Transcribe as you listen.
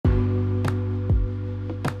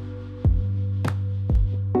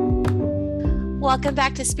Welcome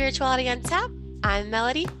back to Spirituality on Tap. I'm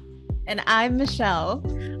Melody. And I'm Michelle.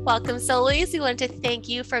 Welcome, Soulies. We want to thank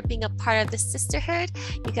you for being a part of the sisterhood.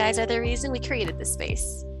 You guys are the reason we created this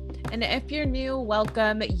space. And if you're new,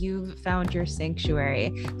 welcome. You've found your sanctuary.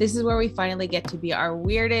 This is where we finally get to be our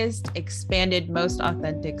weirdest, expanded, most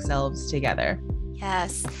authentic selves together.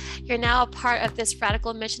 Yes, you're now a part of this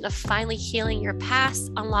radical mission of finally healing your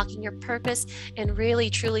past, unlocking your purpose, and really,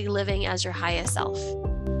 truly living as your highest self.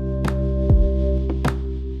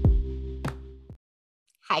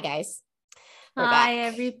 Hi, guys. We're back.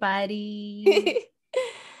 Everybody.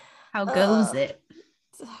 How goes it?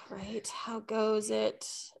 Right. How goes it?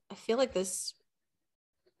 I feel like this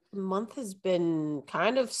month has been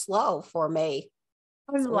kind of slow for me.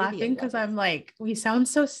 I'm laughing because I'm like, we sound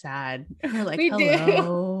so sad. We're like, we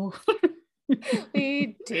hello.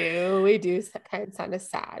 We do kind of sound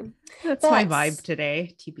sad. That's my vibe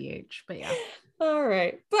today, TBH. But yeah. All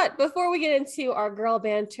right. But before we get into our girl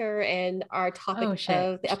banter and our topic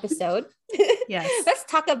of the episode, yes, let's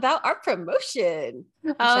talk about our promotion.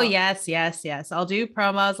 Oh, yes. I'll do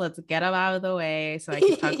promos. Let's get them out of the way so I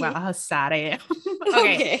can talk about how sad I am.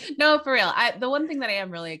 Okay. No, for real. The one thing that I am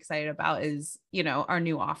really excited about is, our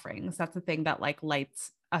new offerings. That's the thing that lights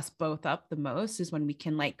us both up the most, is when we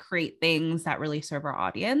can create things that really serve our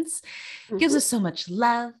audience. It gives us so much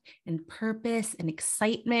love and purpose and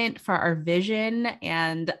excitement for our vision.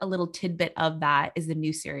 And a little tidbit of that is the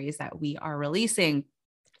new series that we are releasing.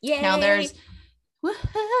 Yay. Now there's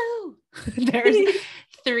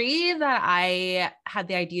 3 that I had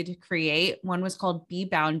the idea to create. One was called Be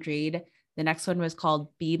Boundaried. The next one was called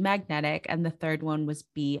Be Magnetic. And the third one was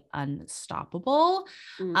Be Unstoppable.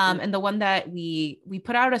 And the one that we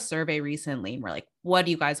put out a survey recently, and we're like, what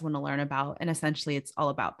do you guys want to learn about? And essentially it's all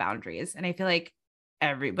about boundaries. And I feel like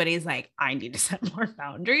everybody's like, I need to set more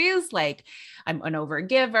boundaries. I'm an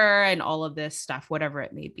overgiver and all of this stuff, whatever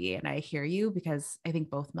it may be. And I hear you, because I think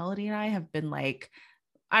both Melody and I have been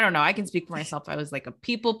I don't know. I can speak for myself. I was a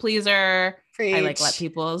people pleaser. Preach. I let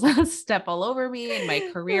people step all over me in my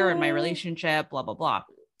career and my relationship, blah, blah, blah.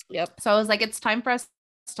 Yep. So I was like, it's time for us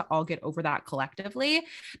to all get over that collectively,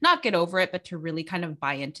 not get over it, but to really kind of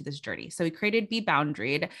buy into this journey. So we created Be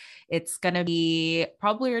Boundaried. It's going to be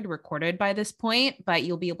probably already recorded by this point, but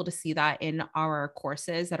you'll be able to see that in our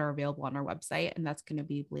courses that are available on our website. And that's going to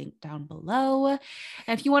be linked down below. And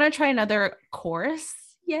if you want to try another course,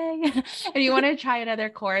 yay. If you want to try another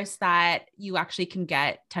course that you actually can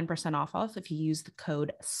get 10% off of if you use the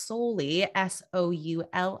code SOULI,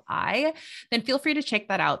 SOULI, then feel free to check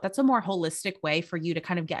that out. That's a more holistic way for you to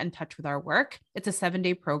kind of get in touch with our work. It's a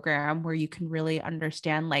 7-day program where you can really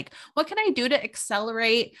understand, what can I do to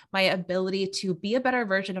accelerate my ability to be a better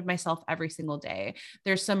version of myself every single day?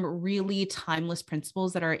 There's some really timeless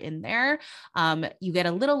principles that are in there. You get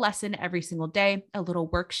a little lesson every single day, a little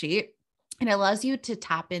worksheet. And it allows you to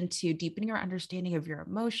tap into deepening your understanding of your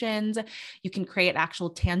emotions. You can create actual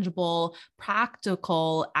tangible,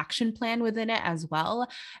 practical action plan within it as well.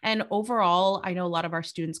 And overall, I know a lot of our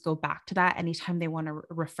students go back to that anytime they want a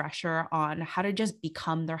refresher on how to just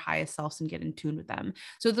become their highest selves and get in tune with them.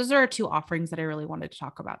 So those are our 2 offerings that I really wanted to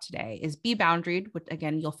talk about today, is Be Boundaried, which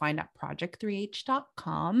again, you'll find at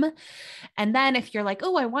project3h.com. And then if you're like,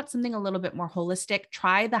 oh, I want something a little bit more holistic,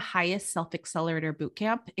 try the Highest Self Accelerator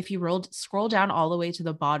Bootcamp. If you scroll down all the way to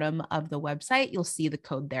the bottom of the website, you'll see the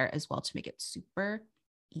code there as well to make it super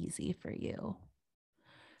easy for you.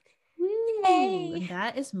 Yay. And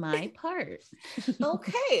that is my part.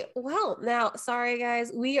 Okay. Well, now, sorry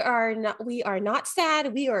guys, we are not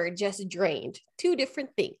sad. We are just drained. 2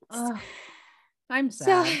 different things. I'm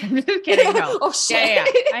sad. I'm just kidding. No. Oh shit. Yeah.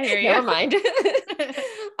 I hear you. Never mind.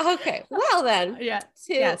 Okay. Well then. Yeah.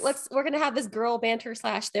 We're gonna have this girl banter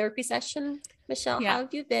 / therapy session. Michelle, how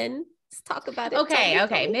have you been? Let's talk about it.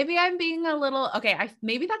 Okay. Maybe I'm being a little,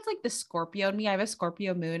 maybe that's the Scorpio in me. I have a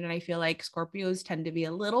Scorpio moon, and I feel like Scorpios tend to be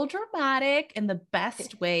a little dramatic in the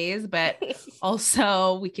best ways, but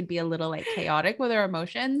also we can be a little chaotic with our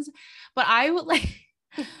emotions. But I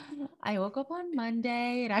woke up on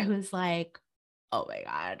Monday and I was like, oh my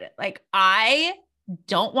God, I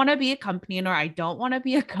don't want to be a company owner. I don't want to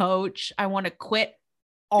be a coach. I want to quit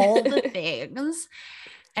all the things.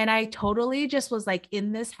 And I totally just was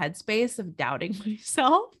in this headspace of doubting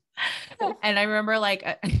myself. And I remember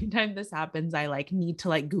anytime this happens, I need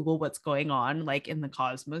to Google what's going on in the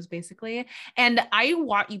cosmos, basically. And I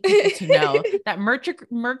want you people to know that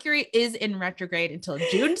Mercury is in retrograde until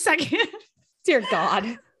June 2nd. Dear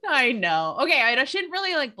God. I know. Okay. I shouldn't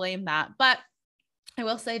really blame that, but I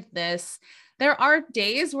will say this. There are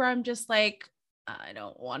days where I'm just I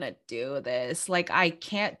don't want to do this. Like, I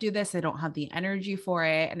can't do this. I don't have the energy for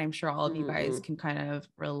it. And I'm sure all of you guys can kind of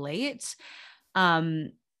relate.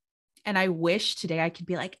 And I wish today I could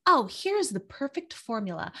be like, oh, here's the perfect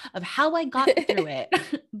formula of how I got through it.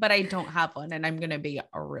 But I don't have one. And I'm going to be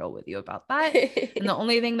real with you about that. And the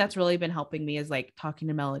only thing that's really been helping me is like talking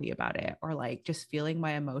to Melody about it, or like just feeling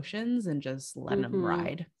my emotions and just letting them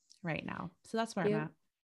ride right now. So that's where I'm at.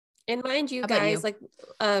 And mind you, How about guys, you? like,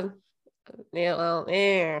 yeah, well,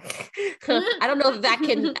 I don't know if that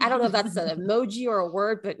can, I don't know if that's an emoji or a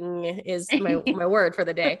word, but is my word for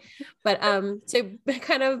the day. But to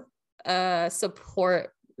kind of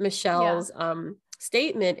support Michelle's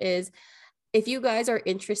statement is, if you guys are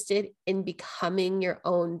interested in becoming your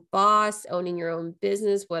own boss, owning your own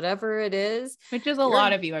business, whatever it is, which is a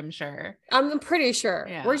lot of you, I'm sure. I'm pretty sure.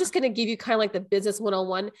 Yeah. We're just going to give you kind of like the business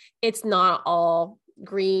 101. It's not all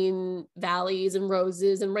green valleys and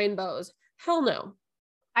roses and rainbows. Hell no.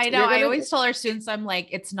 I know. I always tell our students, I'm like,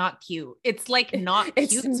 it's not cute. It's like not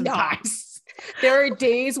cute sometimes. Not. There are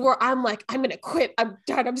days where I'm like, I'm going to quit. I'm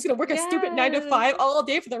done. I'm just going to work a stupid 9 to 5 all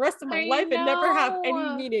day for the rest of my life and never have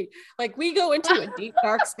any meaning. Like, we go into a deep,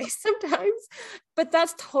 dark space sometimes, but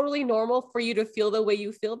that's totally normal for you to feel the way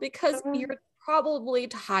you feel, because you're probably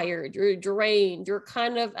tired. You're drained. You're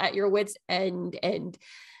kind of at your wit's end. And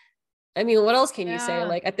I mean, what else can you say?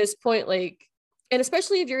 Like, at this point, like, and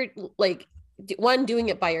especially if you're like, one, doing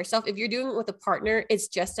it by yourself. If you're doing it with a partner, it's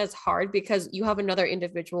just as hard because you have another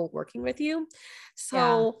individual working with you.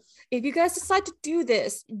 So if you guys decide to do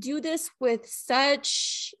this with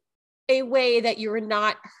such a way that you're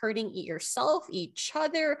not hurting yourself, each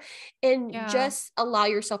other, and just allow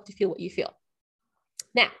yourself to feel what you feel.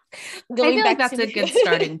 Now, I feel like that's a good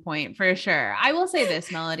starting point for sure. I will say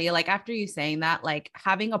this, Melody, like, after you saying that, like,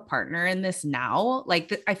 having a partner in this now,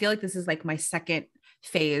 like, I feel like this is like my second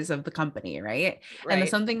phase of the company, right? And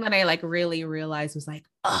something that I like really realized was like,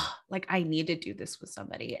 oh, like, I need to do this with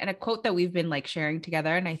somebody. And a quote that we've been like sharing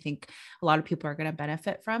together, and I think a lot of people are going to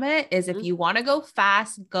benefit from it, is, if you want to go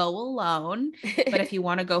fast, go alone. But if you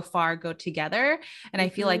want to go far, go together. And I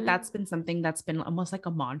feel like that's been something that's been almost like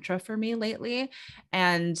a mantra for me lately.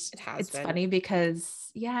 And it's funny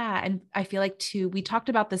because, and I feel like too, we talked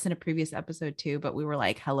about this in a previous episode too, but we were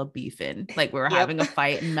like hella beefing, like we were having a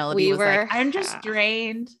fight, and Melody was like, I'm just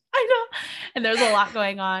drained. I know. And there's a lot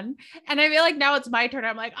going on. And I feel like now it's my turn.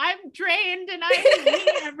 I'm like, I'm drained and I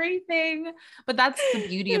hate everything. But that's the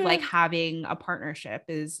beauty of like having a partnership,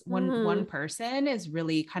 is when one person is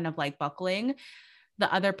really kind of like buckling,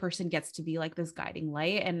 the other person gets to be like this guiding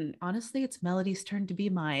light. And honestly, it's Melody's turn to be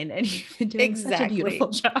mine. And you've been doing such a beautiful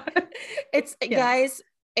job. It's guys,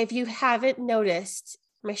 if you haven't noticed,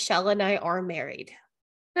 Michelle and I are married.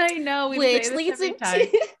 I know. Which leads into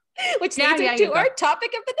our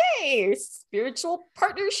topic of the day: spiritual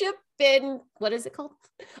partnership and what is it called?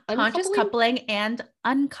 Conscious coupling and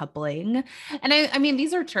uncoupling. And I mean,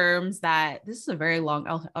 these are terms that, this is a very long,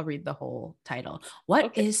 I'll read the whole title.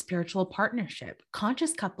 What is spiritual partnership,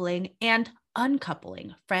 conscious coupling, and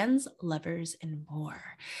uncoupling, friends, lovers, and more?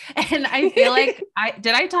 And I feel like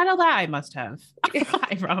did I title that? I must have.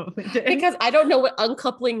 I probably did. Because I don't know what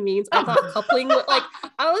uncoupling means. I thought coupling, like,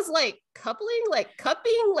 I was like, coupling, like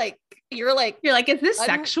cupping, like you're like, is this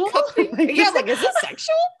sexual? Yeah, like, is this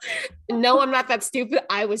sexual? No, I'm not that stupid.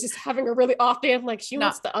 I was just having a really off day. I'm like, she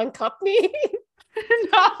wants to uncup me.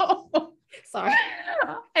 No. Sorry.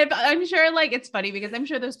 I'm sure, like, it's funny because I'm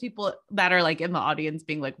sure there's people that are like in the audience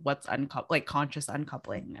being like, what's like conscious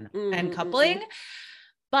uncoupling and coupling?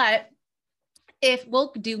 But if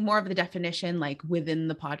we'll do more of the definition like within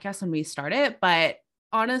the podcast when we start it, but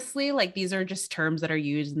honestly, like, these are just terms that are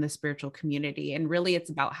used in the spiritual community. And really it's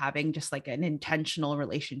about having just like an intentional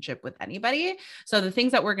relationship with anybody. So the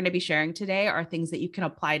things that we're going to be sharing today are things that you can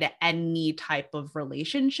apply to any type of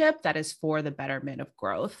relationship that is for the betterment of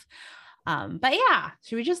growth. But yeah,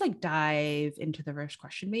 should we just like dive into the first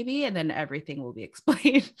question maybe, and then everything will be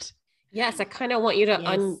explained? Yes, I kind of want you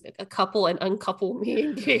to uncouple and uncouple me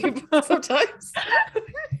and Gabe sometimes. Oh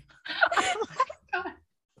my God.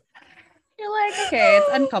 You're like, okay, it's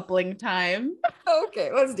uncoupling time.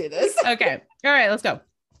 Okay, let's do this. Okay. All right, let's go.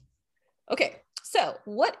 Okay. So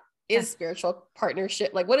what is spiritual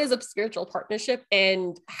partnership? Like, what is a spiritual partnership,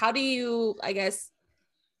 and how do you, I guess,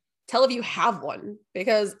 tell if you have one?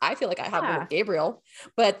 Because I feel like I have one with Gabriel,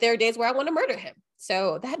 but there are days where I want to murder him.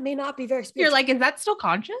 So that may not be very spiritual. You're like, is that still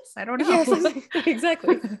conscious? I don't know. Yes,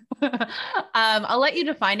 exactly. I'll let you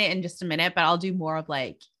define it in just a minute, but I'll do more of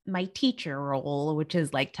like my teacher role, which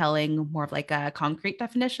is like telling more of like a concrete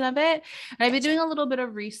definition of it. And I've been doing a little bit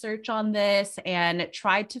of research on this and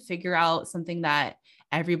tried to figure out something that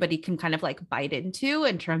everybody can kind of like bite into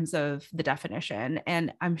in terms of the definition.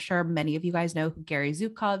 And I'm sure many of you guys know who Gary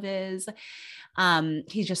Zukov is.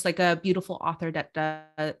 He's just like a beautiful author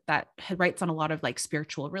that writes on a lot of like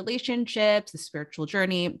spiritual relationships, the spiritual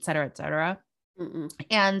journey, et cetera, et cetera. Mm-mm.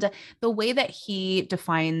 And the way that he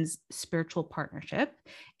defines spiritual partnership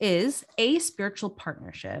is a spiritual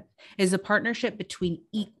partnership is a partnership between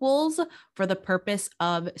equals for the purpose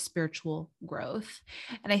of spiritual growth.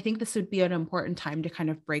 And I think this would be an important time to kind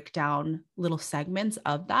of break down little segments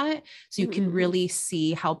of that so you can really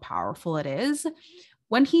see how powerful it is.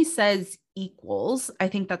 When he says equals, I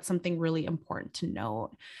think that's something really important to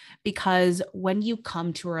note, because when you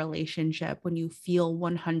come to a relationship, when you feel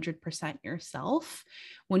 100% yourself,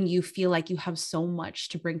 when you feel like you have so much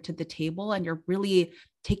to bring to the table and you're really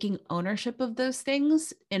taking ownership of those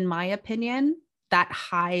things, in my opinion, that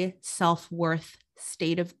high self-worth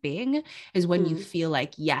state of being is when you feel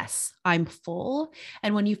like, yes, I'm full.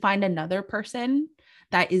 And when you find another person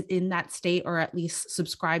that is in that state, or at least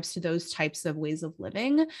subscribes to those types of ways of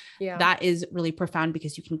living, that is really profound,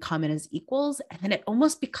 because you can come in as equals. And then it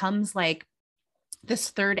almost becomes like this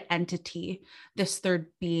third entity, this third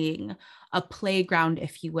being, a playground,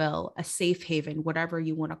 if you will, a safe haven, whatever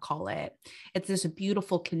you want to call it. It's this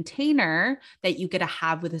beautiful container that you get to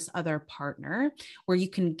have with this other partner where you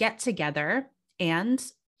can get together and,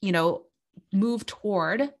 you know, move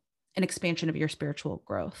toward an expansion of your spiritual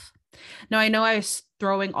growth. Now, I know I was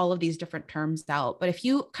throwing all of these different terms out, but if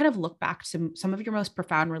you kind of look back to some of your most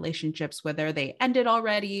profound relationships, whether they ended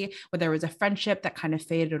already, whether it was a friendship that kind of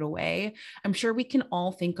faded away, I'm sure we can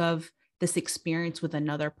all think of this experience with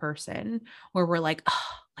another person where we're like, oh,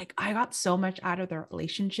 like I got so much out of the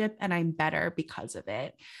relationship and I'm better because of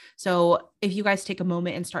it. So if you guys take a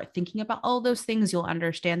moment and start thinking about all those things, you'll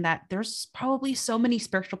understand that there's probably so many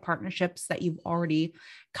spiritual partnerships that you've already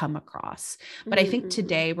come across. But I think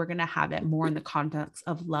today we're going to have it more in the context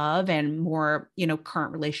of love and more, you know,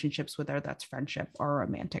 current relationships, whether that's friendship or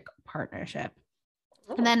romantic partnership.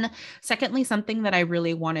 And then secondly, something that I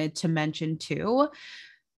really wanted to mention too,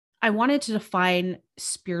 I wanted to define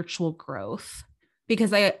spiritual growth,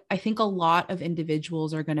 because I think a lot of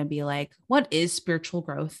individuals are going to be like, what is spiritual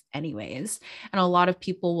growth anyways? And a lot of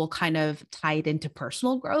people will kind of tie it into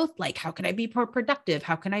personal growth. Like, how can I be more productive?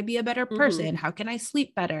 How can I be a better person? How can I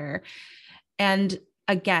sleep better? And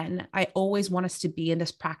again, I always want us to be in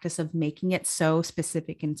this practice of making it so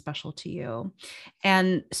specific and special to you.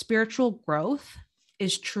 And spiritual growth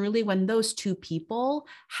is truly when those two people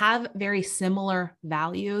have very similar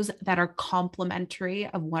values that are complementary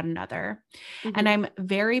of one another. And I'm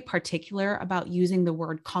very particular about using the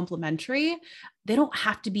word complementary. They don't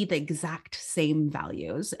have to be the exact same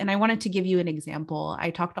values. And I wanted to give you an example. I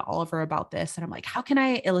talked to Oliver about this and I'm like, how can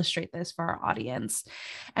I illustrate this for our audience?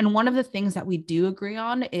 And one of the things that we do agree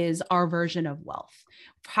on is our version of wealth.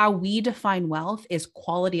 How we define wealth is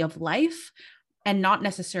quality of life, and not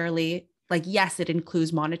necessarily like, yes, it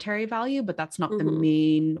includes monetary value, but that's not the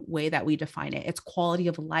main way that we define it. It's quality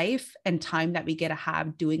of life and time that we get to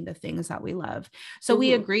have doing the things that we love. So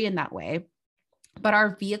we agree in that way. But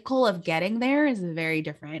our vehicle of getting there is very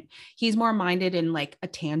different. He's more minded in like a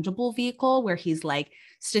tangible vehicle where he's like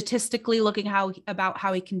statistically looking about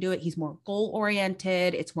how he can do it. He's more goal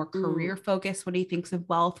oriented. It's more career focused when he thinks of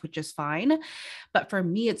wealth, which is fine. But for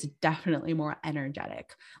me, it's definitely more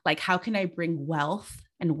energetic. Like, how can I bring wealth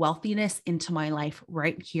and wealthiness into my life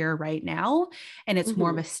right here, right now? And it's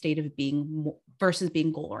more of a state of being versus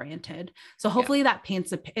being goal oriented. So hopefully that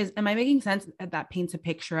paints am I making sense? That paints a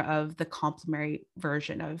picture of the complementary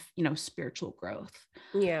version of, you know, spiritual growth.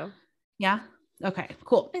 Yeah. Yeah. Okay,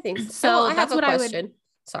 cool. I think so. So I that's have a what question. I would.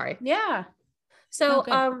 Sorry. Yeah. So,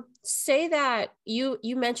 No, say that you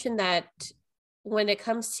mentioned that when it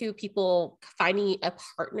comes to people finding a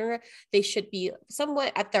partner, they should be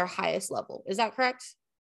somewhat at their highest level. Is that correct?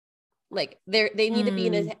 Like they need to be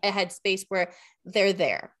in a headspace where they're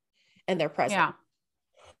there and they're present.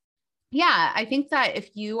 Yeah. I think that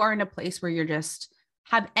if you are in a place where you're just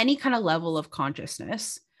have any kind of level of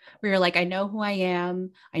consciousness where you're like, I know who I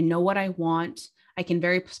am, I know what I want, I can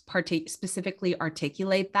very specifically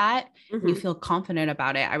articulate that, and you feel confident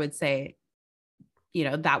about it, I would say, you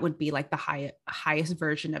know, that would be like the highest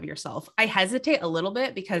version of yourself. I hesitate a little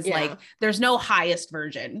bit because like there's no highest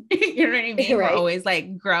version. You know what I mean? Right. We're always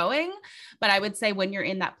like growing, but I would say when you're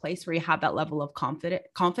in that place where you have that level of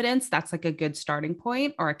confidence, that's like a good starting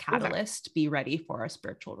point or a catalyst to be ready for a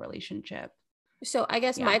spiritual relationship. So I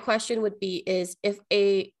guess my question would be is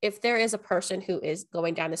if there is a person who is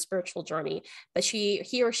going down a spiritual journey, but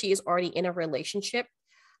he or she is already in a relationship,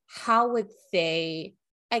 how would they,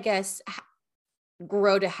 I guess,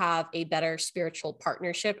 grow to have a better spiritual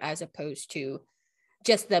partnership as opposed to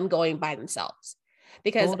just them going by themselves.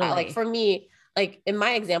 Because like for me, like in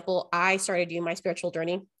my example, I started doing my spiritual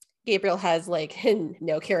journey. Gabriel has like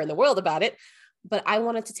no care in the world about it, but I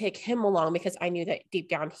wanted to take him along because I knew that deep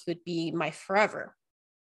down he would be my forever.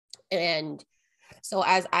 And so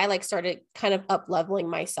as I like started kind of up leveling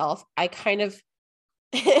myself, I kind of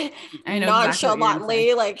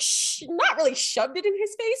nonchalantly, like not really shoved it in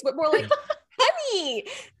his face, but more like, honey,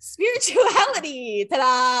 spirituality,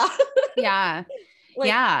 ta-da. Yeah. Like,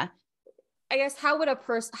 yeah. I guess how would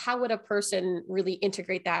a person really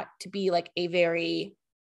integrate that to be like a very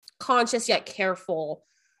conscious yet careful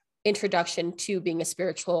introduction to being a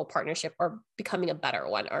spiritual partnership or becoming a better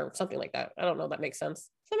one or something like that? I don't know if that makes sense.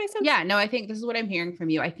 Does that make sense? Yeah, no, I think this is what I'm hearing from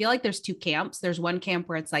you. I feel like there's two camps. There's one camp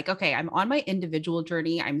where it's like, okay, I'm on my individual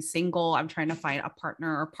journey. I'm single. I'm trying to find a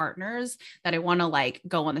partner or partners that I want to like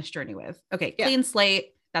go on this journey with. Okay. Clean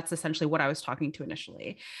slate. That's essentially what I was talking to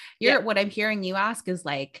initially. What I'm hearing you ask is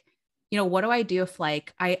like, you know, what do I do if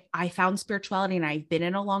like I found spirituality and I've been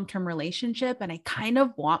in a long-term relationship and I kind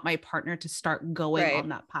of want my partner to start going on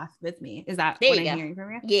that path with me? Is that what I'm hearing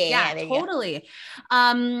from you? Yeah, totally.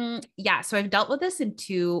 So I've dealt with this in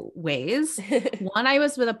two ways. One, I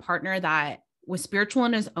was with a partner that was spiritual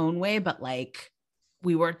in his own way, but like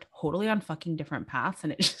we were totally on fucking different paths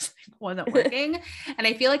and it just wasn't working. And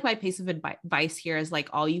I feel like my piece of advice here is like,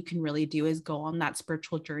 all you can really do is go on that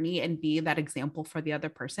spiritual journey and be that example for the other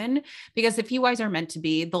person. Because if you guys are meant to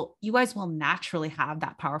be, you guys will naturally have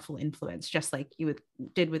that powerful influence, just like you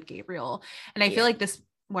did with Gabriel. And I feel like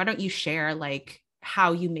why don't you share like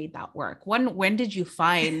how you made that work? When did you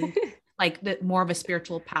find like the more of a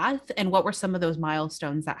spiritual path, and what were some of those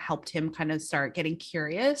milestones that helped him kind of start getting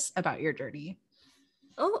curious about your journey?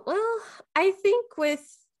 Oh, well, I think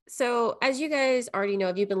so as you guys already know,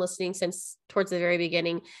 if you've been listening since towards the very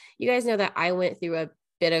beginning, you guys know that I went through a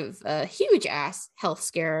bit of a huge ass health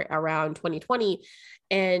scare around 2020.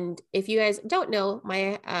 And if you guys don't know,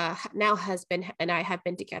 my now husband and I have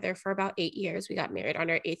been together for about 8 years. We got married on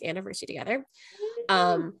our 8th anniversary together.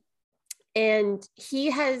 And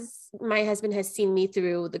my husband has seen me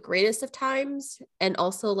through the greatest of times and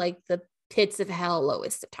also like the pits of hell,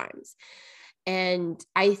 lowest of times. And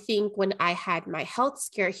I think when I had my health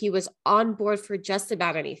scare, he was on board for just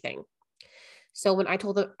about anything. So when I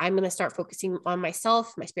told him I'm going to start focusing on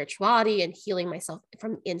myself, my spirituality, and healing myself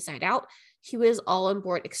from the inside out, he was all on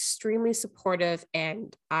board, extremely supportive.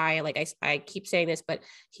 And I keep saying this, but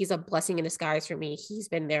he's a blessing in disguise for me. He's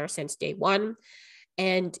been there since day one.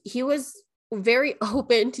 And he was very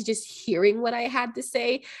open to just hearing what I had to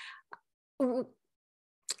say.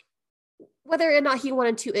 Whether or not he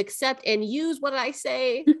wanted to accept and use what I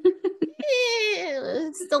say,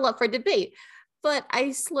 it's still up for debate. But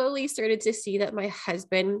I slowly started to see that my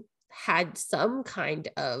husband had some kind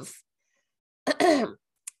of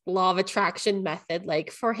law of attraction method.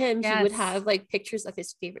 Like for him, he would have like pictures of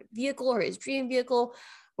his favorite vehicle or his dream vehicle,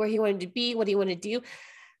 where he wanted to be, what he wanted to do.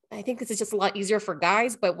 I think this is just a lot easier for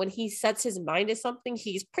guys, but when he sets his mind to something,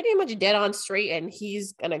 he's pretty much dead on straight and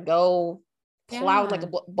he's going to go plow like a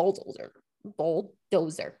bulldozer.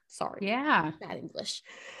 Sorry. Yeah. Bad English.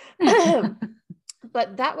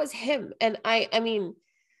 But that was him. And I mean,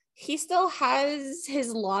 he still has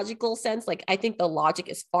his logical sense. Like, I think the logic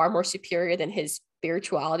is far more superior than his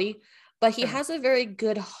spirituality, but he has a very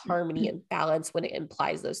good harmony and balance when it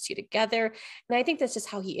implies those two together. And I think that's just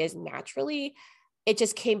how he is naturally. It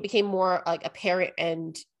just became more like apparent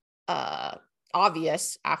and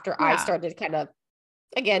obvious after I started kind of,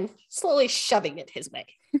 again, slowly shoving it his way.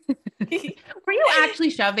 Were you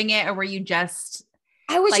actually shoving it, or were you just...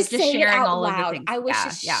 I was like, just saying it out loud. I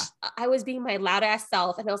was I was being my loud ass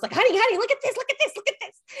self, and I was like, honey, look at this, look at this, look at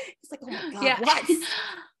this. It's like, oh my God, what?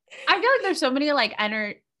 I feel like there's so many like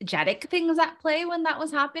energetic things at play when that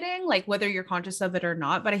was happening, like whether you're conscious of it or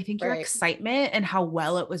not. But I think your excitement and how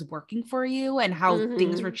well it was working for you and how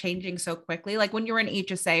things were changing so quickly, like when you were in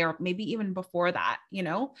HSA or maybe even before that, you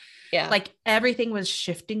know, like everything was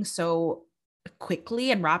shifting so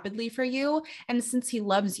quickly and rapidly for you. And since he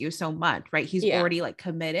loves you so much, right, he's already like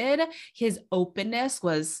committed, his openness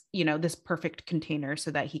was, you know, this perfect container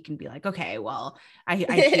so that he can be like, okay, well, I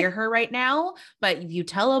hear her right now, but you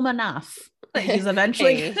tell him enough, he's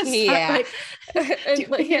eventually and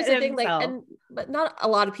but here's the thing, like, but not a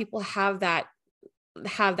lot of people have that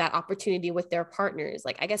opportunity with their partners.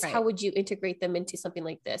 Like, I guess how would you integrate them into something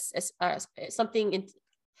like this, as something in...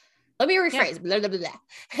 Let me rephrase. Blah, blah,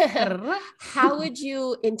 blah, blah. How would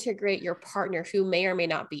you integrate your partner who may or may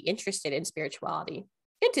not be interested in spirituality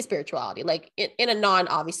into spirituality, like in a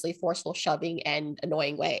non-obviously forceful, shoving and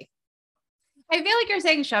annoying way? I feel like you're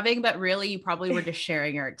saying shoving, but really you probably were just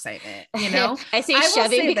sharing your excitement, you know? I say I will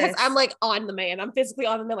shoving say because this. I'm like on the man. I'm physically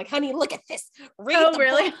on the man. Like, honey, look at this. Read Oh, the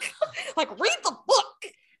really? book. Like, read the book.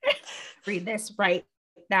 Read this right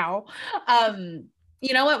now.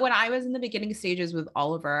 You know what? When I was in the beginning stages with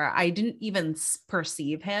Oliver, I didn't even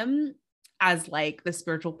perceive him as like the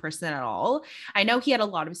spiritual person at all. I know he had a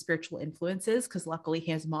lot of spiritual influences because luckily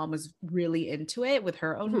his mom was really into it with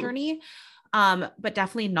her own journey. But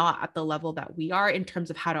definitely not at the level that we are in terms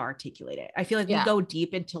of how to articulate it. I feel like we go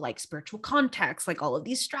deep into like spiritual context, like all of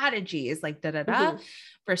these strategies, like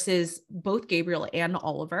versus both Gabriel and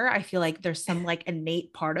Oliver. I feel like there's some like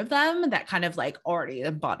innate part of them that kind of like already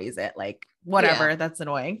embodies it, like whatever. That's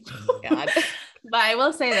annoying. God. But I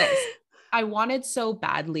will say this. I wanted so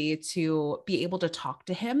badly to be able to talk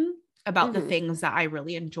to him about the things that I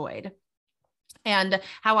really enjoyed. And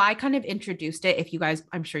how I kind of introduced it, if you guys,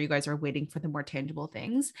 I'm sure you guys are waiting for the more tangible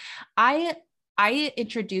things. I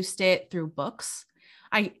introduced it through books.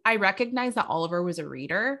 I recognize that Oliver was a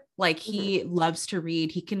reader. Like he loves to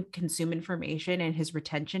read, he can consume information, and his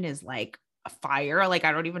retention is like a fire. Like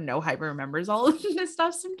I don't even know how he remembers all of this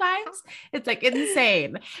stuff sometimes. It's like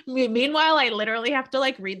insane. Meanwhile, I literally have to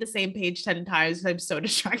like read the same page 10 times because I'm so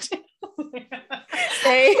distracted.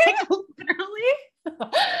 Say literally.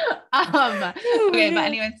 Okay, but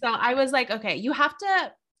anyway, so I was like, okay, you have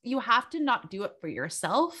to not do it for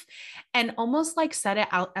yourself and almost like set it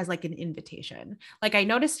out as like an invitation. Like I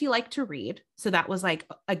noticed he liked to read. So that was like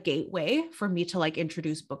a gateway for me to like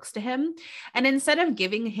introduce books to him. And instead of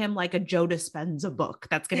giving him like a Joe Dispenza book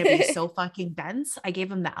that's going to be so fucking dense, I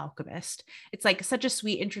gave him The Alchemist. It's like such a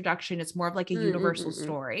sweet introduction. It's more of like a universal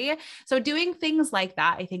story. So doing things like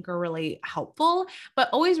that, I think are really helpful, but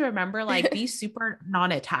always remember, like be super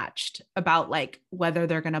non-attached about like whether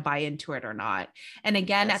they're going to buy into it or not. And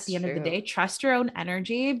again, at the end of the day, trust your own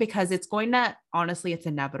energy because it's going to, honestly, it's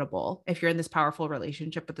inevitable. If you're in this powerful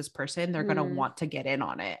relationship with this person, they're going to want to get in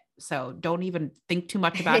on it. So don't even think too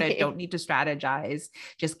much about it. Don't need to strategize.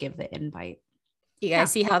 Just give the invite. You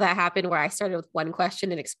guys see how that happened where I started with one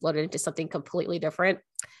question and exploded into something completely different?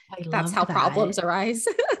 That's how problems arise.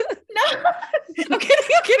 No. I'm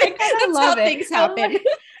kidding. That's how things happen.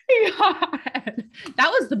 God. That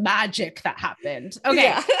was the magic that happened.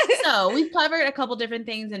 Okay. So we've covered a couple different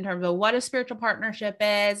things in terms of what a spiritual partnership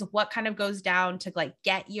is, what kind of goes down to like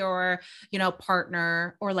get your,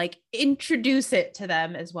 partner or like introduce it to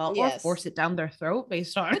them as well, or force it down their throat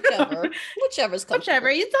based on whichever's whichever.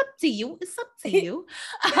 It's up to you. It's up to you.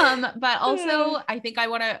 But also I think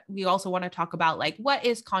we also want to talk about like what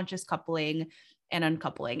is conscious coupling and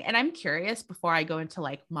uncoupling. And I'm curious, before I go into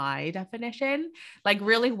like my definition, like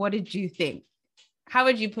really, what did you think? How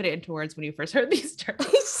would you put it into words when you first heard these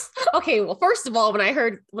terms? Okay, well, first of all, when I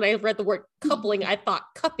read the word coupling, I thought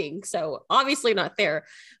cupping. So obviously not there.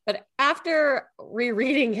 But after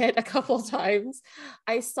rereading it a couple times,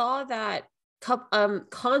 I saw that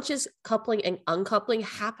conscious coupling and uncoupling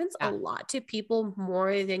happens a lot to people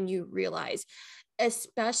more than you realize,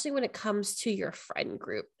 especially when it comes to your friend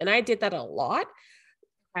group. And I did that a lot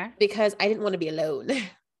because I didn't want to be alone.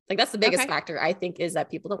 Like that's the biggest factor, I think, is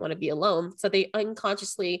that people don't want to be alone. So they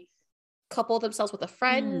unconsciously couple themselves with a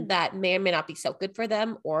friend that may or may not be so good for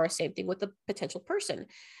them, or same thing with the potential person.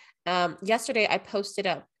 Yesterday, I posted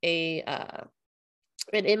up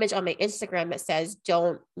an image on my Instagram that says,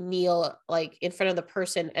 don't kneel like in front of the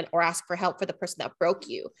person or ask for help for the person that broke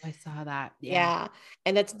you. I saw that. Yeah.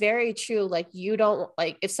 And that's very true. Like you don't,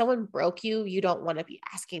 like if someone broke you, you don't want to be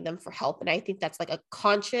asking them for help. And I think that's like a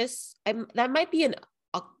conscious, that might be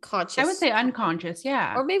a conscious. I would say unconscious.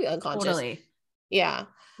 Yeah. Or maybe unconscious. Totally. Yeah.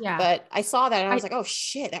 Yeah. But I saw that and I was like, oh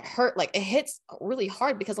shit, that hurt. Like it hits really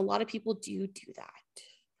hard because a lot of people do that.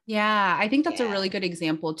 Yeah, I think that's a really good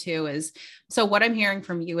example too, is so what I'm hearing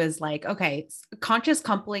from you is like, okay, conscious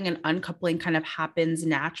coupling and uncoupling kind of happens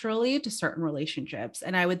naturally to certain relationships.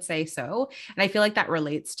 And I would say so. And I feel like that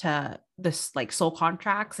relates to this like soul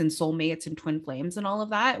contracts and soulmates and twin flames and all of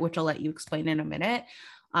that, which I'll let you explain in a minute,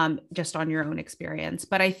 just on your own experience.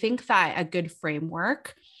 But I think that a good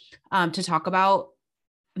framework to talk about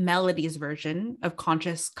Melody's version of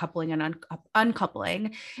conscious coupling and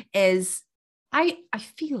uncoupling is I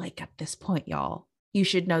feel like at this point, y'all, you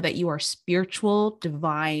should know that you are spiritual,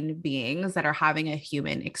 divine beings that are having a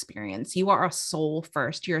human experience. You are a soul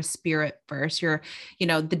first. You're a spirit first. You're,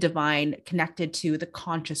 the divine connected to the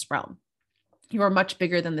conscious realm. You are much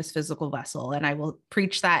bigger than this physical vessel. And I will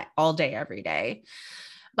preach that all day, every day.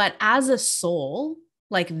 But as a soul,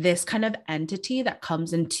 like this kind of entity that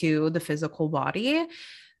comes into the physical body,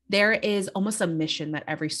 there is almost a mission that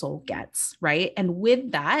every soul gets, right? And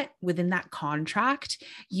with that, within that contract,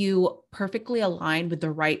 you perfectly align with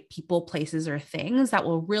the right people, places, or things that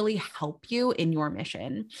will really help you in your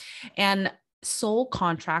mission. And soul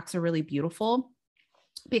contracts are really beautiful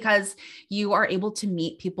because you are able to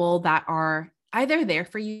meet people that are either there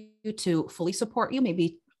for you to fully support you,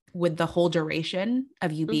 maybe with the whole duration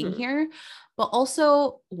of you being here, but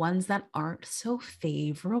also ones that aren't so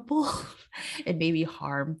favorable and maybe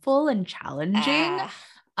harmful and challenging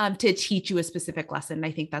to teach you a specific lesson.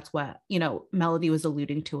 I think that's what, Melody was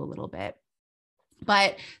alluding to a little bit.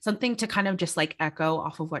 But something to kind of just like echo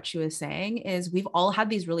off of what she was saying is we've all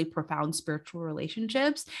had these really profound spiritual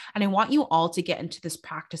relationships. And I want you all to get into this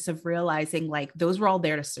practice of realizing like those were all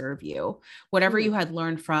there to serve you. Whatever you had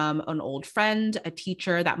learned from an old friend, a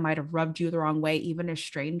teacher that might have rubbed you the wrong way, even a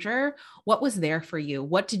stranger, what was there for you?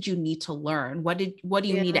 What did you need to learn? What do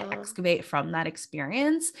you need to excavate from that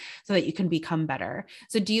experience so that you can become better?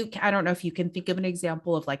 So I don't know if you can think of an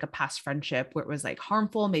example of like a past friendship where it was like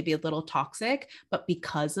harmful, maybe a little toxic, but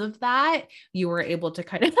because of that, you were able to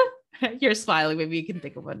kind of, you're smiling, maybe you can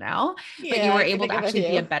think of one now, but you were able to actually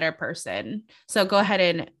be a better person. So go ahead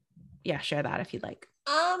and share that if you'd like.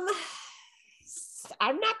 I'm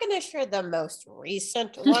not going to share the most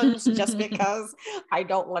recent ones just because I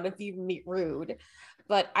don't want to be rude,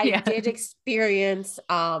 but I did experience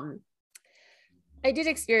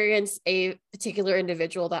a particular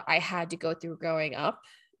individual that I had to go through growing up.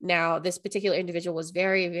 Now, this particular individual was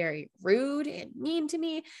very, very rude and mean to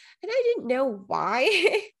me, and I didn't know why.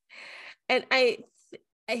 And I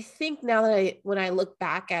think now that when I look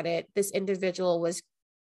back at it, this individual was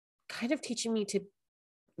kind of teaching me to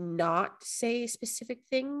not say specific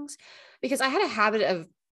things because I had a habit of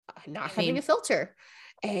not having a filter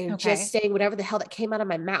and just saying whatever the hell that came out of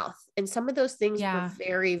my mouth. And some of those things were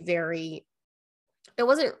very, very, it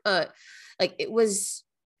wasn't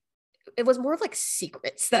it was more of like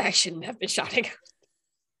secrets that I shouldn't have been shouting out.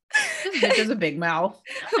 Bitch has a big mouth.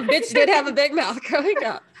 Bitch did have a big mouth growing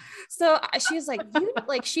up. So she was like,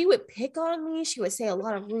 she would pick on me. She would say a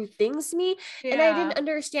lot of rude things to me. Yeah. And I didn't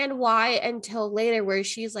understand why until later, where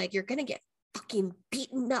she's like, you're going to get fucking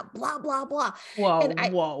beaten up, blah, blah, blah. Whoa,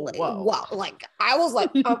 and whoa. Like, I was like,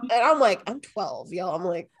 and I'm like, I'm 12, yo. I'm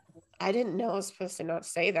like, I didn't know I was supposed to not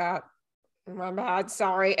say that. My bad,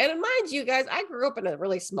 sorry. And mind you guys, I grew up in a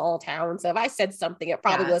really small town, so if I said something, it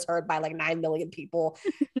probably was heard by like 9 million people,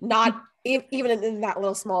 not even in that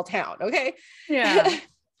little small town. Okay. Yeah.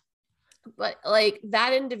 But like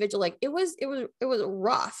that individual, like it was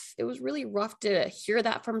rough. It was really rough to hear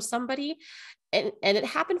that from somebody, and it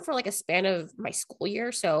happened for like a span of my school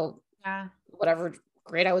year. So whatever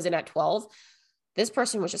grade I was in at 12, this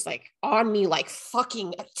person was just like on me like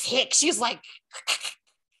fucking a tick. She's like.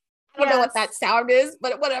 I don't know what that sound is,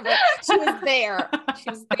 but whatever. She was there.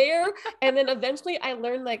 And then eventually I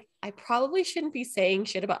learned like I probably shouldn't be saying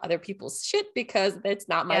shit about other people's shit because it's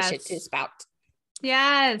not my shit to spout.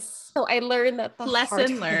 Yes. So I learned that the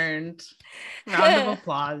lesson learned. Round of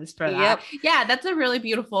applause for that. Yep. Yeah, that's a really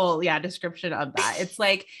beautiful description of that. It's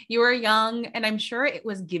like you were young, and I'm sure it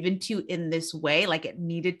was given to you in this way, like it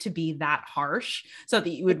needed to be that harsh so that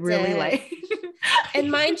you would really like. And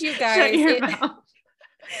mind you guys,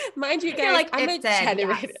 mind you guys, like, I'm a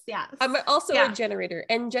generator. Yes. I'm also a generator,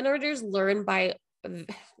 and generators learn by,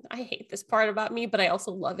 I hate this part about me, but I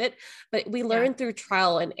also love it. But we learn through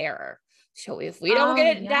trial and error. So if we don't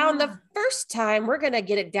get it down the first time, we're going to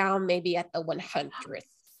get it down maybe at the 100th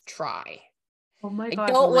try. Oh my God.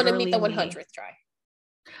 I don't want to meet the 100th try.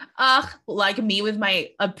 Like me with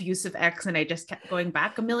my abusive ex, and I just kept going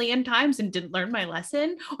back a million times and didn't learn my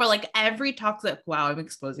lesson, or like every toxic, wow, I'm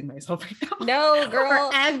exposing myself right now. No, girl. Or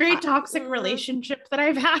every toxic relationship that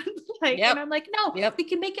I've had, like, and I'm like, no, we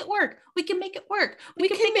can make it work. We can make it work. We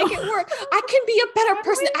can make it work. I can be a better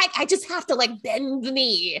person. I just have to like bend the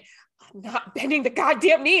knee. I'm not bending the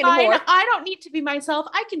goddamn knee anymore. I don't need to be myself.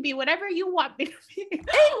 I can be whatever you want me to be.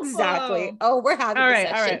 Exactly. Oh, we're having a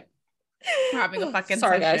session. All right. We're having a fucking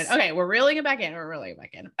session. Guys. Okay, we're reeling it back in.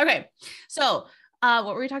 Okay, so what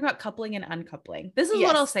were we talking about? Coupling and uncoupling. This is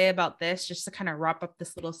what I'll say about this, just to kind of wrap up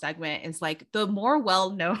this little segment, is like the more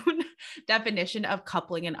well-known definition of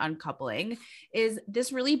coupling and uncoupling is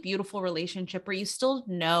this really beautiful relationship where you still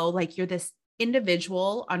know like you're this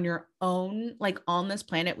individual on your own, like on this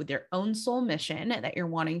planet with your own soul mission that you're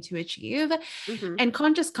wanting to achieve. Mm-hmm. And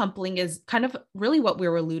conscious coupling is kind of really what we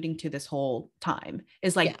were alluding to this whole time,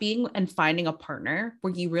 is like being and finding a partner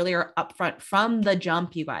where you really are upfront from the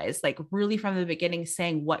jump, you guys, like really from the beginning,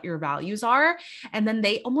 saying what your values are. And then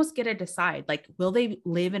they almost get to decide, like, will they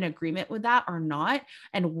live in agreement with that or not?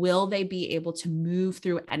 And will they be able to move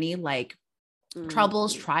through any like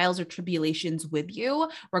troubles, trials, or tribulations with you,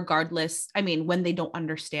 regardless. I mean, when they don't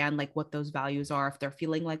understand like what those values are, if they're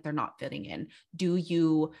feeling like they're not fitting in, do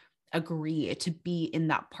you agree to be in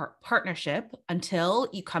that partnership until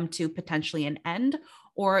you come to potentially an end,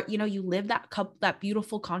 or, you know, you live that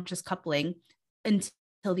beautiful conscious coupling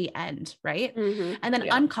until the end, right? And then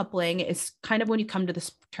uncoupling is kind of when you come to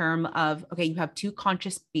this term of, okay, you have two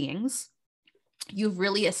conscious beings. You've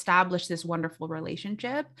really established this wonderful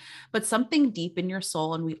relationship, but something deep in your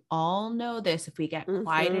soul, and we all know this if we get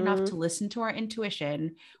quiet enough to listen to our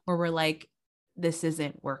intuition, where we're like, this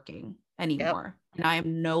isn't working anymore. And I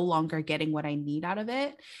am no longer getting what I need out of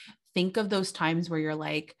it. Think of those times where you're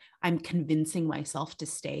like, I'm convincing myself to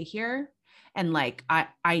stay here. And like,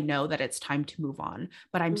 I know that it's time to move on,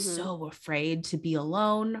 but I'm so afraid to be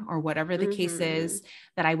alone or whatever the case is,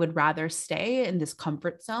 that I would rather stay in this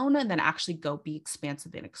comfort zone and then actually go be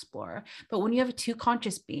expansive and explore. But when you have two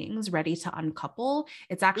conscious beings ready to uncouple,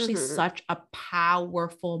 it's actually such a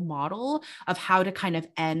powerful model of how to kind of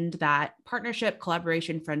end that partnership,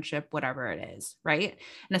 collaboration, friendship, whatever it is, right?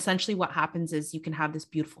 And essentially what happens is you can have this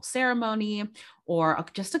beautiful ceremony or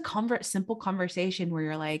just a simple conversation where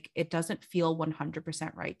you're like, it doesn't feel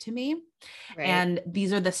 100% right to me. Right. And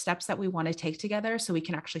these are the steps that we want to take together so we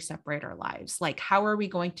can actually separate our lives. Like, how are we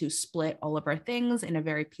going to split all of our things in a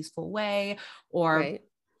very peaceful way? Or,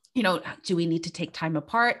 you know, do we need to take time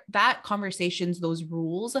apart? That conversations, those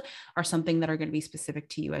rules are something that are going to be specific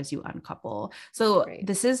to you as you uncouple. So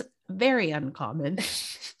this is very uncommon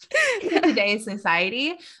in today's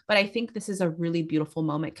society, but I think this is a really beautiful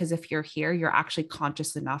moment, because if you're here, you're actually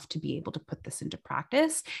conscious enough to be able to put this into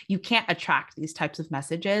practice. You can't attract these types of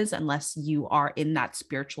messages unless you are in that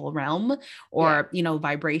spiritual realm or, you know,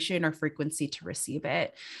 vibration or frequency to receive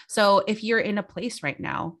it. So if you're in a place right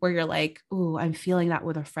now where you're like, ooh, I'm feeling that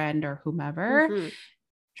with a friend or whomever,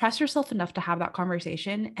 trust yourself enough to have that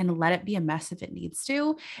conversation and let it be a mess if it needs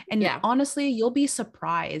to. And honestly, you'll be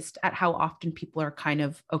surprised at how often people are kind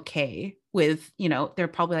of okay with, you know, they're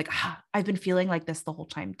probably like, I've been feeling like this the whole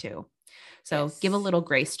time too. So give a little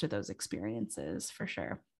grace to those experiences for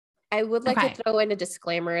sure. I would like to throw in a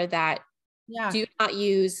disclaimer that do not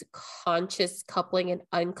use conscious coupling and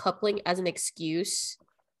uncoupling as an excuse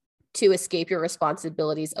to escape your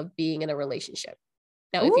responsibilities of being in a relationship.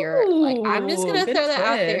 Now, if you're like, I'm just going to throw that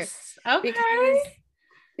out there. Okay.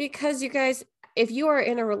 Because you guys, if you are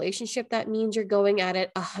in a relationship, that means you're going at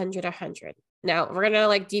it 100. Now we're going to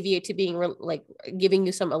like deviate to being like giving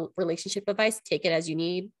you some relationship advice. Take it as you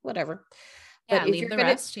need, whatever. But if leave the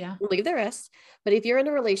rest. Leave the rest. But if you're in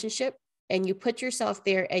a relationship and you put yourself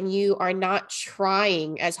there and you are not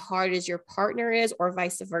trying as hard as your partner is, or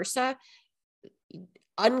vice versa,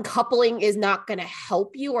 uncoupling is not going to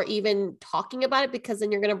help you, or even talking about it, because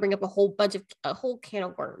then you're going to bring up a whole can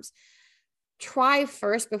of worms. Try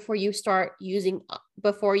first before you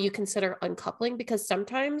consider uncoupling, because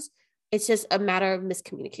sometimes it's just a matter of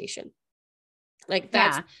miscommunication. Like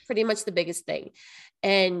that's pretty much the biggest thing.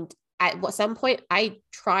 And at some point I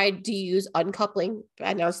tried to use uncoupling,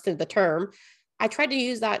 announced the term. I tried to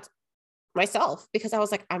use that myself because I was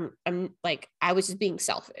like, I'm like, I was just being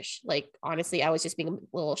selfish. Like, honestly, I was just being a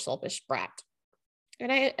little selfish brat.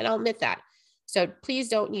 And I'll admit that. So please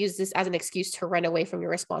don't use this as an excuse to run away from your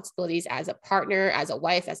responsibilities as a partner, as a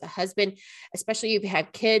wife, as a husband, especially if you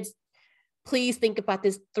have kids. Please think about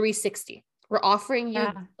this 360. We're offering you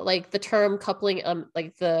like the term coupling,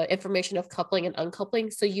 like the information of coupling and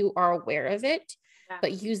uncoupling, so you are aware of it,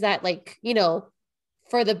 but use that, like, you know,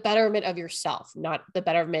 for the betterment of yourself, not the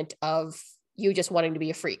betterment of you just wanting to be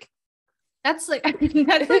a freak. That's like, I think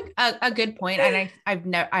that's like a good point. And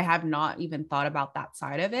I have not even thought about that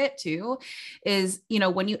side of it too, is, you know,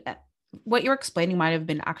 what you're explaining might have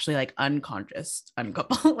been actually like unconscious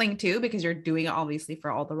uncoupling too, because you're doing it obviously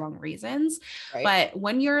for all the wrong reasons. Right. But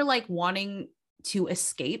when you're like wanting to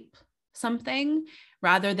escape something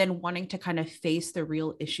rather than wanting to kind of face the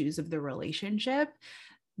real issues of the relationship,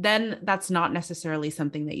 then that's not necessarily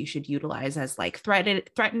something that you should utilize as like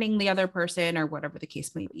threatening the other person or whatever the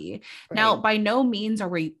case may be. Right. Now, by no means are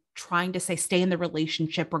we trying to say stay in the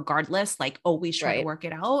relationship regardless, like always try to work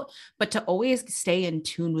it out, but to always stay in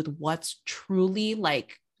tune with what's truly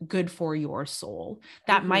like good for your soul.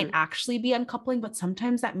 That might actually be uncoupling, but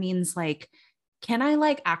sometimes that means like, can I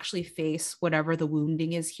like actually face whatever the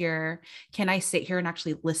wounding is here? Can I sit here and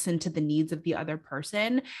actually listen to the needs of the other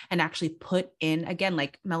person and actually put in, again,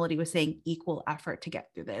 like Melody was saying, equal effort to get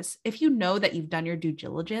through this? If you know that you've done your due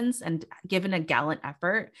diligence and given a gallant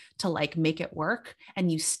effort to like make it work,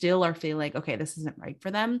 and you still are feeling like, okay, this isn't right for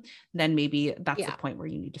them, then maybe that's the point where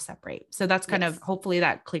you need to separate. So that's kind of, hopefully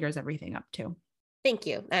that clears everything up too. Thank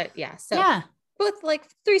you. So both like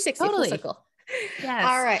 360 full circle. Yes.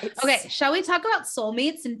 All right. Okay. Shall we talk about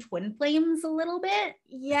soulmates and twin flames a little bit?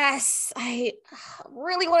 Yes. I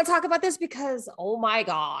really want to talk about this because, oh my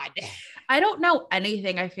God. I don't know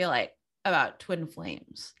anything, I feel like, about twin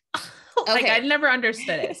flames. Like I never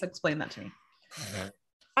understood it. So explain that to me.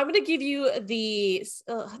 I'm going to give you the,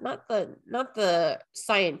 not the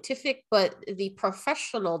scientific, but the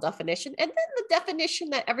professional definition, and then the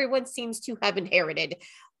definition that everyone seems to have inherited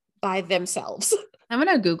by themselves. I'm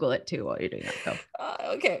going to Google it too while you're doing that. Go.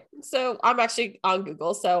 Okay. So I'm actually on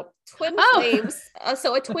Google. So twin flames.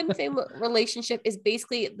 So a twin flame relationship is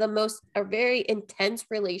basically a very intense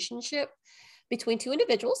relationship between two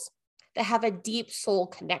individuals that have a deep soul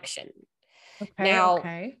connection.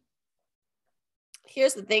 Okay.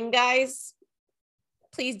 Here's the thing, guys.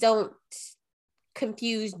 Please don't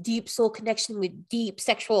confuse deep soul connection with deep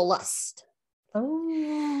sexual lust.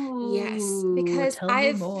 Oh, yes, because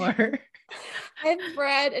I've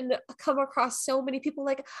read and come across so many people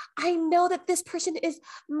like, I know that this person is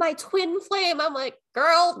my twin flame. I'm like,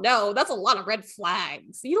 girl, no, that's a lot of red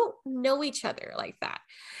flags. You don't know each other like that.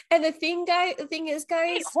 And the thing is, guys,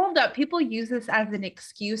 wait, hold up. People use this as an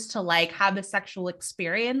excuse to like have a sexual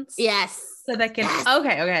experience. Yes. So that can,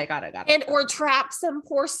 okay, got it. And or trap some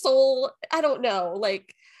poor soul. I don't know.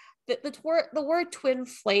 Like the word twin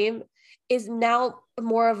flame is now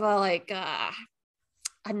more of a like a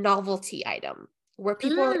novelty item where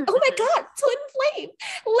people are like, oh my God, twin flame.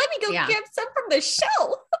 Let me go get some from the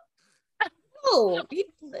show. No,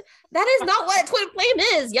 that is not what a twin flame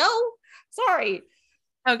is, yo. Sorry.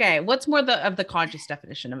 Okay, what's more of the conscious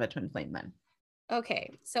definition of a twin flame then?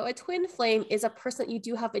 Okay, so a twin flame is a person that you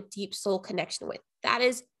do have a deep soul connection with. That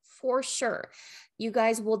is for sure. You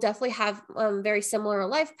guys will definitely have very similar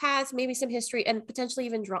life paths, maybe some history, and potentially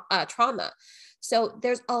even trauma. So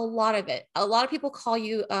there's a lot of it. A lot of people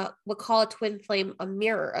would call a twin flame a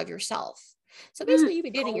mirror of yourself. So basically you'd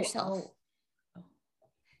be dating yourself.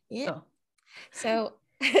 Yeah. So,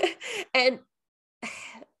 and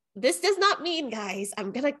this does not mean, guys,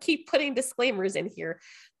 I'm going to keep putting disclaimers in here.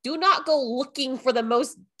 Do not go looking for the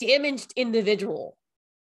most damaged individual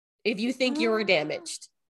if you think you're damaged.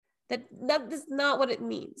 That is not what it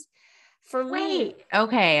means. For me.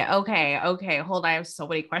 Okay. Hold on. I have so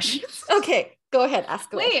many questions. Okay. Go ahead.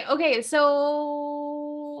 Ask away. Okay.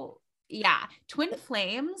 So yeah, twin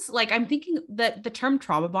flames. Like I'm thinking that the term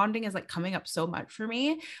trauma bonding is like coming up so much for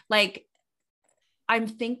me. Like I'm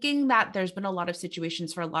thinking that there's been a lot of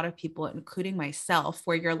situations for a lot of people, including myself,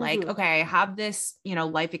 where you're like, okay, I have this,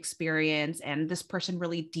 life experience and this person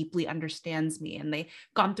really deeply understands me and they've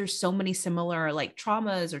gone through so many similar like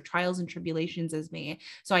traumas or trials and tribulations as me.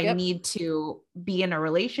 So I need to be in a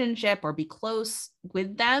relationship or be close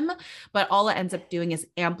with them. But all it ends up doing is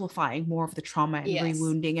amplifying more of the trauma and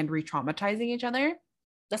rewounding and re-traumatizing each other.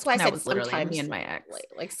 That's why I said sometimes me and my ex.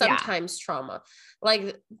 Like sometimes trauma,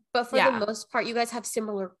 but for the most part, you guys have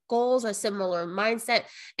similar goals, a similar mindset,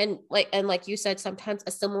 and like you said, sometimes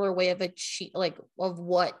a similar way of of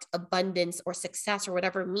what abundance or success or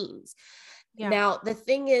whatever means. Yeah. Now, the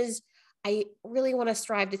thing is, I really want to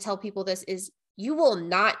strive to tell people this is you will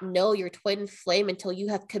not know your twin flame until you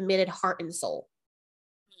have committed heart and soul.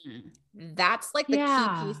 That's like the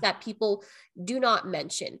key piece that people do not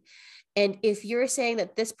mention. And if you're saying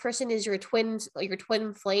that this person is your twin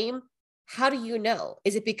flame, how do you know?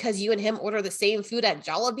 Is it because you and him order the same food at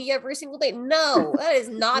Jollibee every single day? No, that is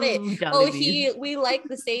not it. We like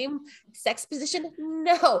the same sex position?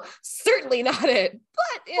 No, certainly not it.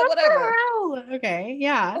 But whatever. Okay,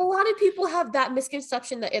 yeah. A lot of people have that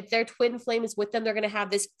misconception that if their twin flame is with them, they're going to have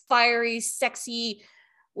this fiery, sexy,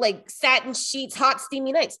 like satin sheets, hot,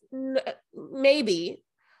 steamy nights. Maybe.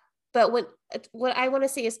 But what I want to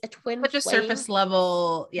say is a twin flame. Such a surface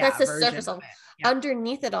level. Yeah. That's a surface level. Yeah.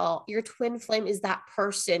 Underneath it all, your twin flame is that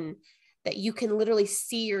person that you can literally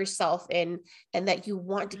see yourself in and that you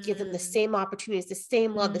want to give them the same opportunities, the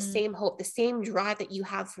same love, the same hope, the same drive that you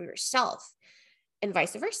have for yourself and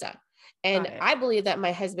vice versa. And I believe that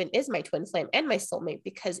my husband is my twin flame and my soulmate,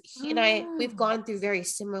 because he and I, we've gone through very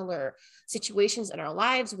similar situations in our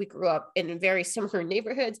lives. We grew up in very similar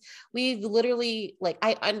neighborhoods. We've literally, like,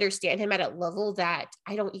 I understand him at a level that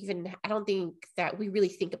I don't think that we really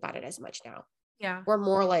think about it as much now. Yeah. We're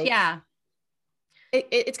more like, yeah,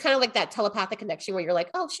 it's kind of like that telepathic connection where you're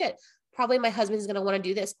like, oh shit, probably my husband's going to want to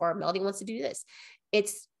do this, or Melody wants to do this.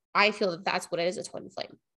 I feel that that's what it is, a twin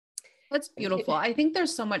flame. That's beautiful. I think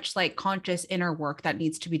there's so much like conscious inner work that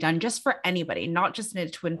needs to be done just for anybody, not just in a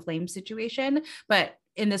twin flame situation, but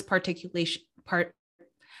in this particular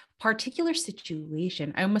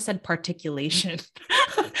situation. I almost said particulation.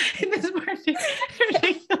 In this particular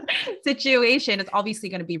situation, it's obviously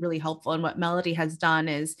going to be really helpful. And what Melody has done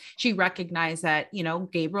is she recognized that, you know,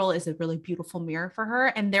 Gabriel is a really beautiful mirror for her.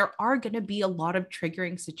 And there are going to be a lot of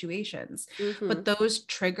triggering situations, but those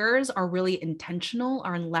triggers are really intentional,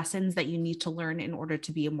 are lessons that you need to learn in order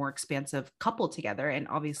to be a more expansive couple together. And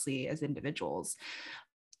obviously as individuals.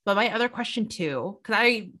 But my other question too, because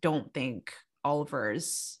I don't think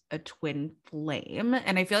Oliver's a twin flame,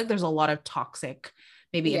 and I feel like there's a lot of toxic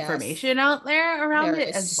information out there around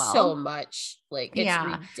it as well. So much, like, it's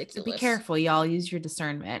ridiculous. So be careful, y'all. Use your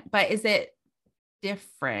discernment. But is it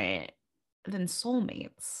different than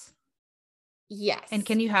soulmates? Yes. And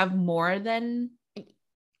can you have more than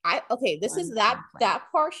that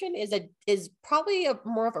portion is probably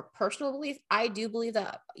more of a personal belief. I do believe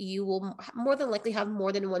that you will more than likely have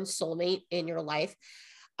more than one soulmate in your life.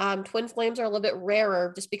 Twin flames are a little bit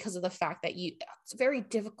rarer just because of the fact that it's very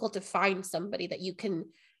difficult to find somebody that you can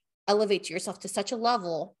elevate yourself to such a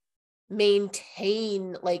level,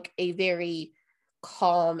 maintain like a very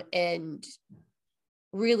calm and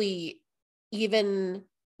really even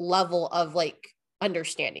level of like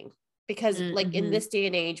understanding. Because like in this day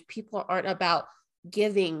and age, people aren't about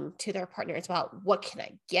giving to their partner. It's about, what can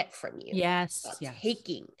I get from you? Yes.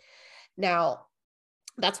 Taking. Now,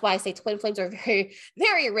 that's why I say twin flames are very,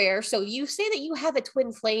 very rare. So you say that you have a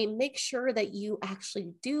twin flame, make sure that you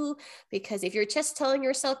actually do, because if you're just telling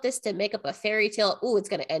yourself this to make up a fairy tale, it's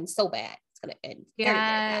going to end so bad. It's going to end very, very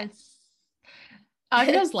bad.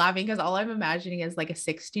 I'm just laughing because all I'm imagining is like a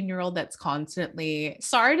 16-year-old that's constantly,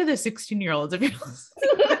 sorry to the 16-year-olds, if you're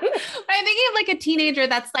I'm thinking of like a teenager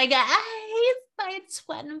that's like, he's my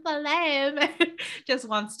twin flame, just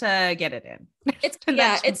wants to get it in. It's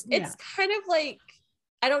kind of like,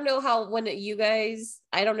 I don't know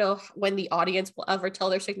when the audience will ever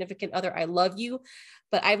tell their significant other, I love you.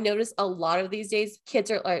 But I've noticed a lot of these days,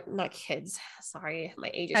 kids are like, not kids. Sorry,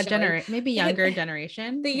 my age is showing. Maybe younger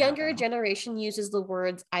generation. The younger generation uses the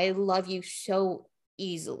words, I love you so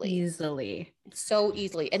easily. So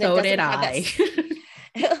easily. And so it doesn't did have I.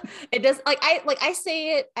 It does. I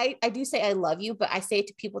say it, I do say I love you, but I say it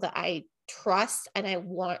to people that I trust and I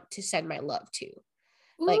want to send my love to.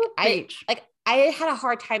 I had a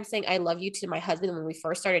hard time saying I love you to my husband when we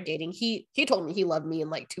first started dating. He told me he loved me in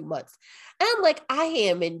like 2 months. And I'm like, I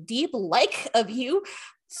am in deep like of you.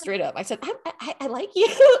 Straight up. I said, I like you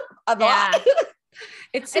a lot.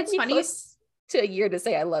 It's funny close to a year to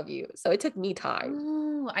say I love you. So it took me time.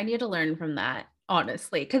 Ooh, I need to learn from that,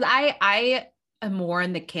 honestly. Because I am more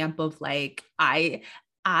in the camp of like,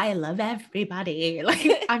 I love everybody.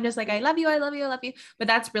 Like, I'm just like, I love you. I love you. I love you. But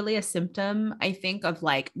that's really a symptom, I think, of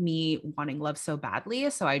like me wanting love so badly.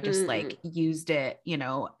 So I just like used it,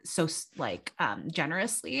 so like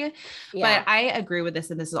generously. But I agree with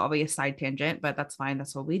this. And this is obviously a side tangent, but that's fine.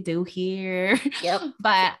 That's what we do here. Yep.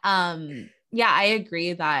 But I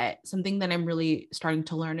agree that something that I'm really starting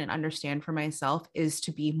to learn and understand for myself is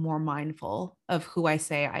to be more mindful of who I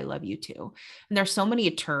say I love you to. And there's so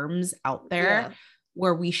many terms out there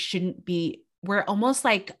where we shouldn't be, we're almost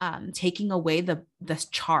like taking away the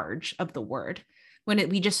charge of the word when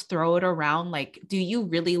we just throw it around. Like, do you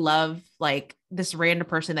really love like this random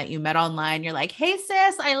person that you met online? You're like, hey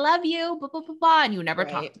sis, I love you, blah, blah, blah, blah, and you never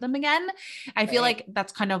talk to them again. I feel like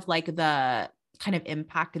that's kind of like the kind of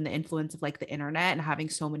impact and the influence of like the internet and having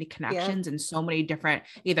so many connections and so many different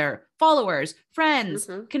either followers, friends,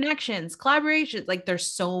 connections, collaborations. Like there's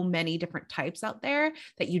so many different types out there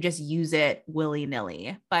that you just use it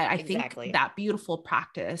willy-nilly. But I think that beautiful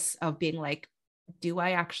practice of being like, do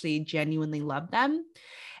I actually genuinely love them?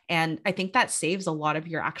 And I think that saves a lot of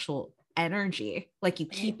your actual energy. Like you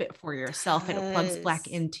keep it for yourself and it plugs back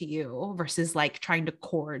into you versus like trying to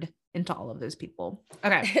cord into all of those people.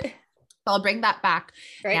 Okay. So I'll bring that back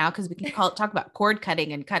Right. now because we can talk about cord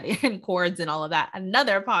cutting and cutting and cords and all of that.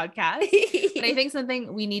 Another podcast. But I think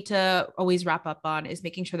something we need to always wrap up on is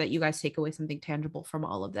making sure that you guys take away something tangible from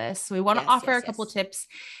all of this. So we want to offer a couple tips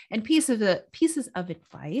and pieces of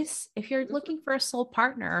advice if you're looking for a soul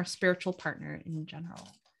partner or spiritual partner in general.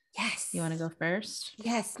 Yes. You want to go first?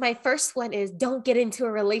 Yes. My first one is don't get into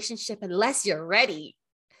a relationship unless you're ready.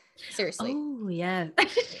 Seriously. Oh, yeah.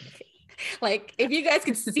 Like, if you guys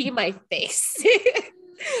could see my face.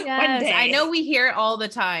 One day. I know we hear it all the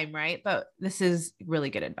time, right? But this is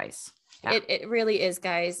really good advice. Yeah. It really is,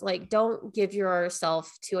 guys. Like, don't give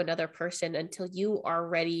yourself to another person until you are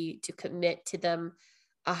ready to commit to them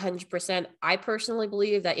 100%. I personally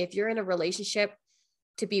believe that if you're in a relationship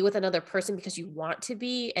to be with another person because you want to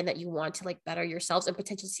be, and that you want to like better yourselves and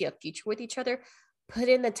potentially see a future with each other, put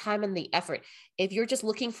in the time and the effort. If you're just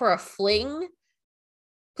looking for a fling,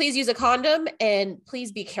 please use a condom and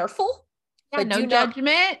please be careful. Yeah, but no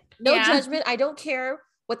judgment. No judgment. I don't care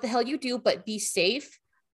what the hell you do, but be safe,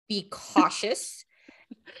 be cautious,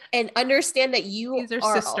 and understand that these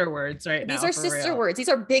are sister words right now. These are sister words. These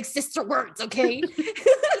are big sister words. Okay.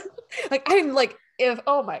 Like, I'm like,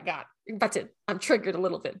 oh my God, I'm triggered a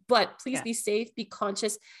little bit, but please be safe, be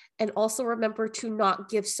conscious, and also remember to not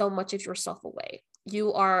give so much of yourself away.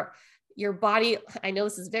 Your body, I know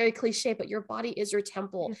this is very cliche, but your body is your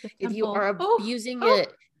temple. If you are abusing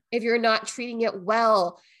it, if you're not treating it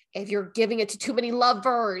well, if you're giving it to too many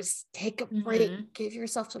lovers, take a break, give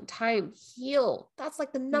yourself some time, heal. That's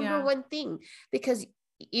like the number one thing, because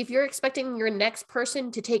if you're expecting your next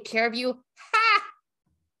person to take care of you,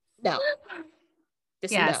 no.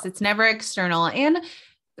 It's never external. And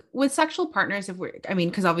with sexual partners,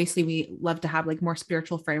 because obviously we love to have like more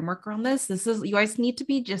spiritual framework around this. You guys need to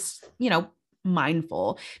be just,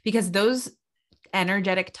 mindful, because those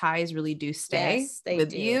energetic ties really do stay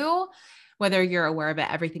with you, whether you're aware of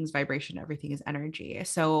it. Everything's vibration, everything is energy.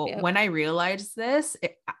 So when I realized this,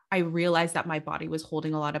 I realized that my body was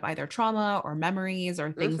holding a lot of either trauma or memories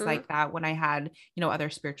or things like that when I had, other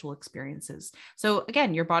spiritual experiences. So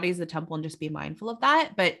again, your body is the temple, and just be mindful of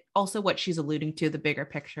that. But also what she's alluding to, the bigger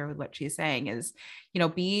picture with what she's saying is,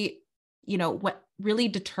 really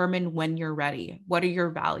determine when you're ready. What are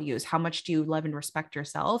your values? How much do you love and respect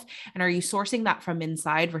yourself? And are you sourcing that from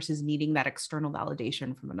inside versus needing that external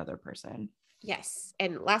validation from another person? Yes.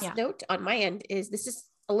 And last note on my end is, this is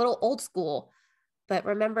a little old school, but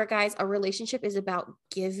remember, guys, a relationship is about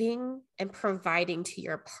giving and providing to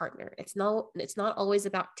your partner. It's not always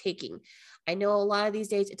about taking. I know a lot of these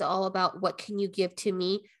days it's all about what can you give to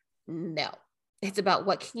me? No. It's about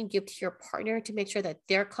what can you give to your partner to make sure that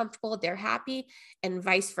they're comfortable, they're happy, and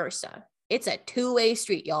vice versa. It's a two-way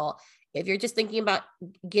street, y'all. If you're just thinking about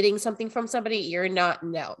getting something from somebody, you're not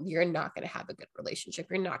going to have a good relationship.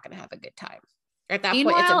 You're not going to have a good time. At that point,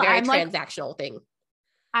 it's a very transactional thing.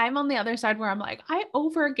 I'm on the other side where I'm like, I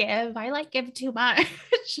overgive. I like give too much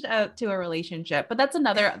to a relationship, but that's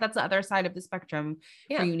the other side of the spectrum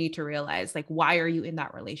where you need to realize, like, why are you in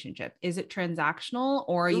that relationship? Is it transactional,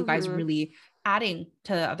 or are you guys really adding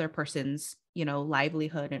to the other person's,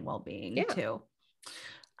 livelihood and well-being too?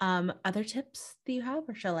 Other tips that you have,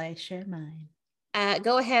 or shall I share mine?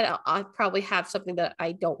 Go ahead. I'll probably have something that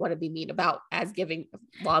I don't want to be mean about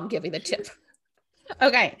while I'm giving the tip.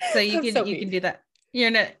 Okay. So you can do that. Are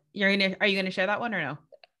you gonna share that one or no?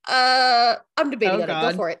 I'm debating on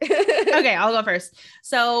it. Go for it. Okay, I'll go first.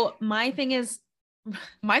 So my thing is,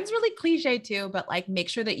 mine's really cliche too, but like, make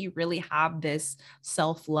sure that you really have this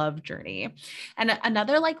self-love journey. And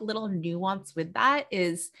another like little nuance with that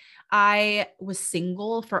is, I was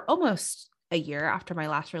single for almost a year after my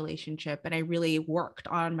last relationship, and I really worked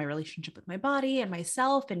on my relationship with my body and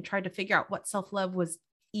myself and tried to figure out what self-love was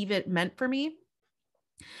even meant for me.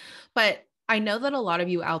 But I know that a lot of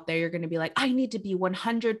you out there, you're going to be like, I need to be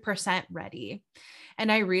 100% ready.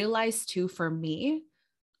 And I realized too, for me,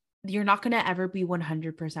 you're not going to ever be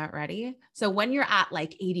 100% ready. So when you're at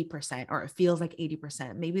like 80%, or it feels like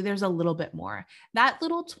 80%, maybe there's a little bit more. That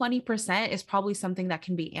little 20% is probably something that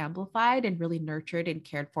can be amplified and really nurtured and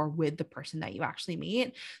cared for with the person that you actually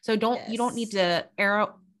meet. So you don't need to err,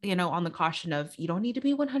 on the caution of, you don't need to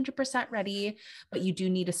be 100% ready, but you do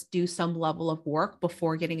need to do some level of work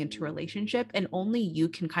before getting into a relationship. And only you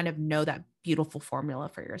can kind of know that beautiful formula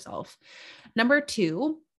for yourself. Number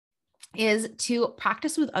 2 is to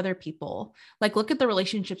practice with other people. Like look at the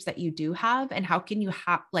relationships that you do have and how can you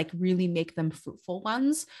really make them fruitful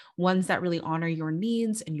ones that really honor your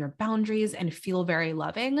needs and your boundaries and feel very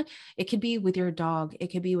loving. It could be with your dog. It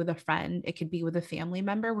could be with a friend. It could be with a family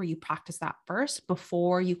member where you practice that first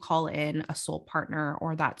before you call in a soul partner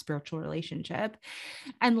or that spiritual relationship.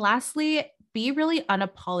 And lastly, be really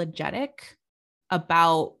unapologetic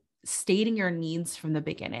about stating your needs from the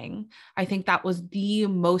beginning. I think that was the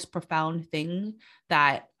most profound thing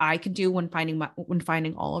that I could do when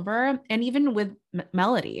finding Oliver, and even with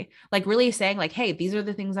Melody, like really saying like, hey, these are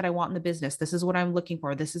the things that I want in the business. This is what I'm looking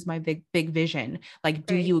for. This is my big vision. Like,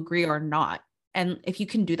 do you agree or not? And if you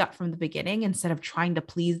can do that from the beginning, instead of trying to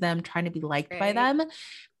please them, trying to be liked by them,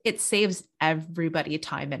 it saves everybody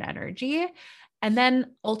time and energy. And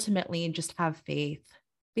then ultimately just have faith.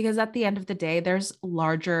 Because at the end of the day, there's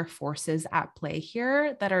larger forces at play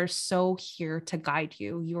here that are so here to guide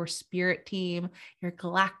you. Your spirit team, your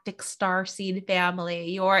galactic starseed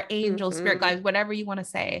family, your angel spirit guides, whatever you want to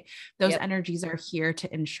say, those energies are here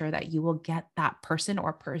to ensure that you will get that person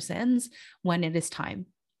or persons when it is time.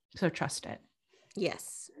 So trust it.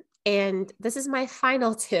 Yes. And this is my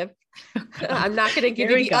final tip. I'm not going to give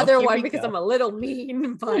you the other one because I'm a little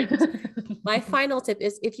mean, but my final tip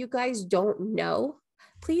is if you guys don't know,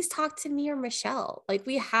 please talk to me or Michelle. Like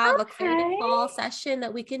we have a clarity call session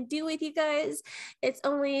that we can do with you guys. It's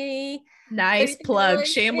only nice plug,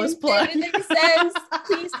 shameless plug.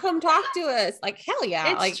 Please come talk to us. Like, hell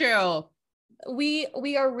yeah. It's like, true.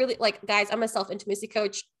 We are really like, guys, I'm a self-intimacy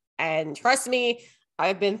coach, and trust me,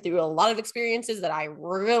 I've been through a lot of experiences that I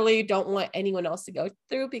really don't want anyone else to go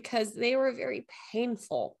through because they were very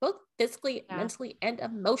painful, both physically, mentally, and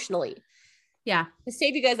emotionally. Yeah. To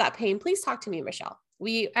save you guys that pain, please talk to me, Michelle.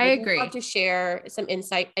 I agree. Love to share some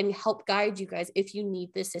insight and help guide you guys if you need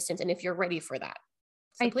the assistance and if you're ready for that.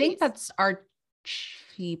 So I think that's our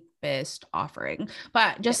cheapest offering,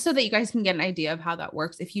 but just so that you guys can get an idea of how that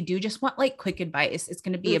works, if you do just want like quick advice, it's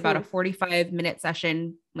going to be about a 45-minute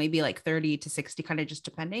session, maybe like 30 to 60, kind of just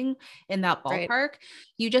depending in that ballpark.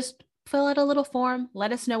 You just fill out a little form,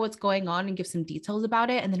 let us know what's going on and give some details about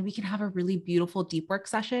it. And then we can have a really beautiful deep work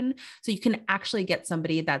session. So you can actually get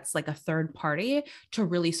somebody that's like a third party to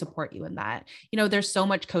really support you in that. You know, there's so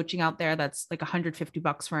much coaching out there that's like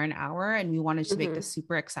 $150 for an hour. And we wanted to make this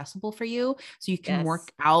super accessible for you. So you can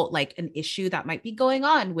work out like an issue that might be going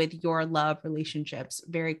on with your love relationships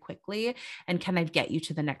very quickly and kind of get you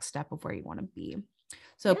to the next step of where you want to be.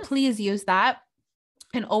 So please use that.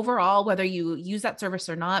 And overall, whether you use that service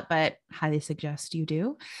or not, but highly suggest you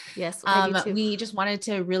do. Yes, I do too. We just wanted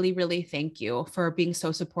to really, really thank you for being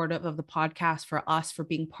so supportive of the podcast, for us, for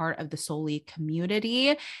being part of the Soully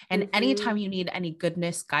community. And anytime you need any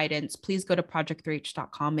goodness, guidance, please go to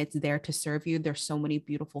project3h.com. It's there to serve you. There's so many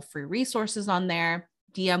beautiful free resources on there.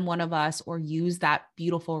 DM one of us or use that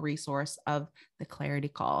beautiful resource of the clarity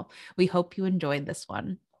call. We hope you enjoyed this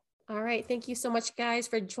one. All right. Thank you so much, guys,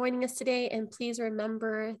 for joining us today. And please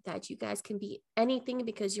remember that you guys can be anything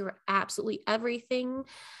because you're absolutely everything.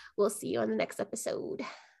 We'll see you on the next episode.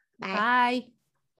 Bye. Bye.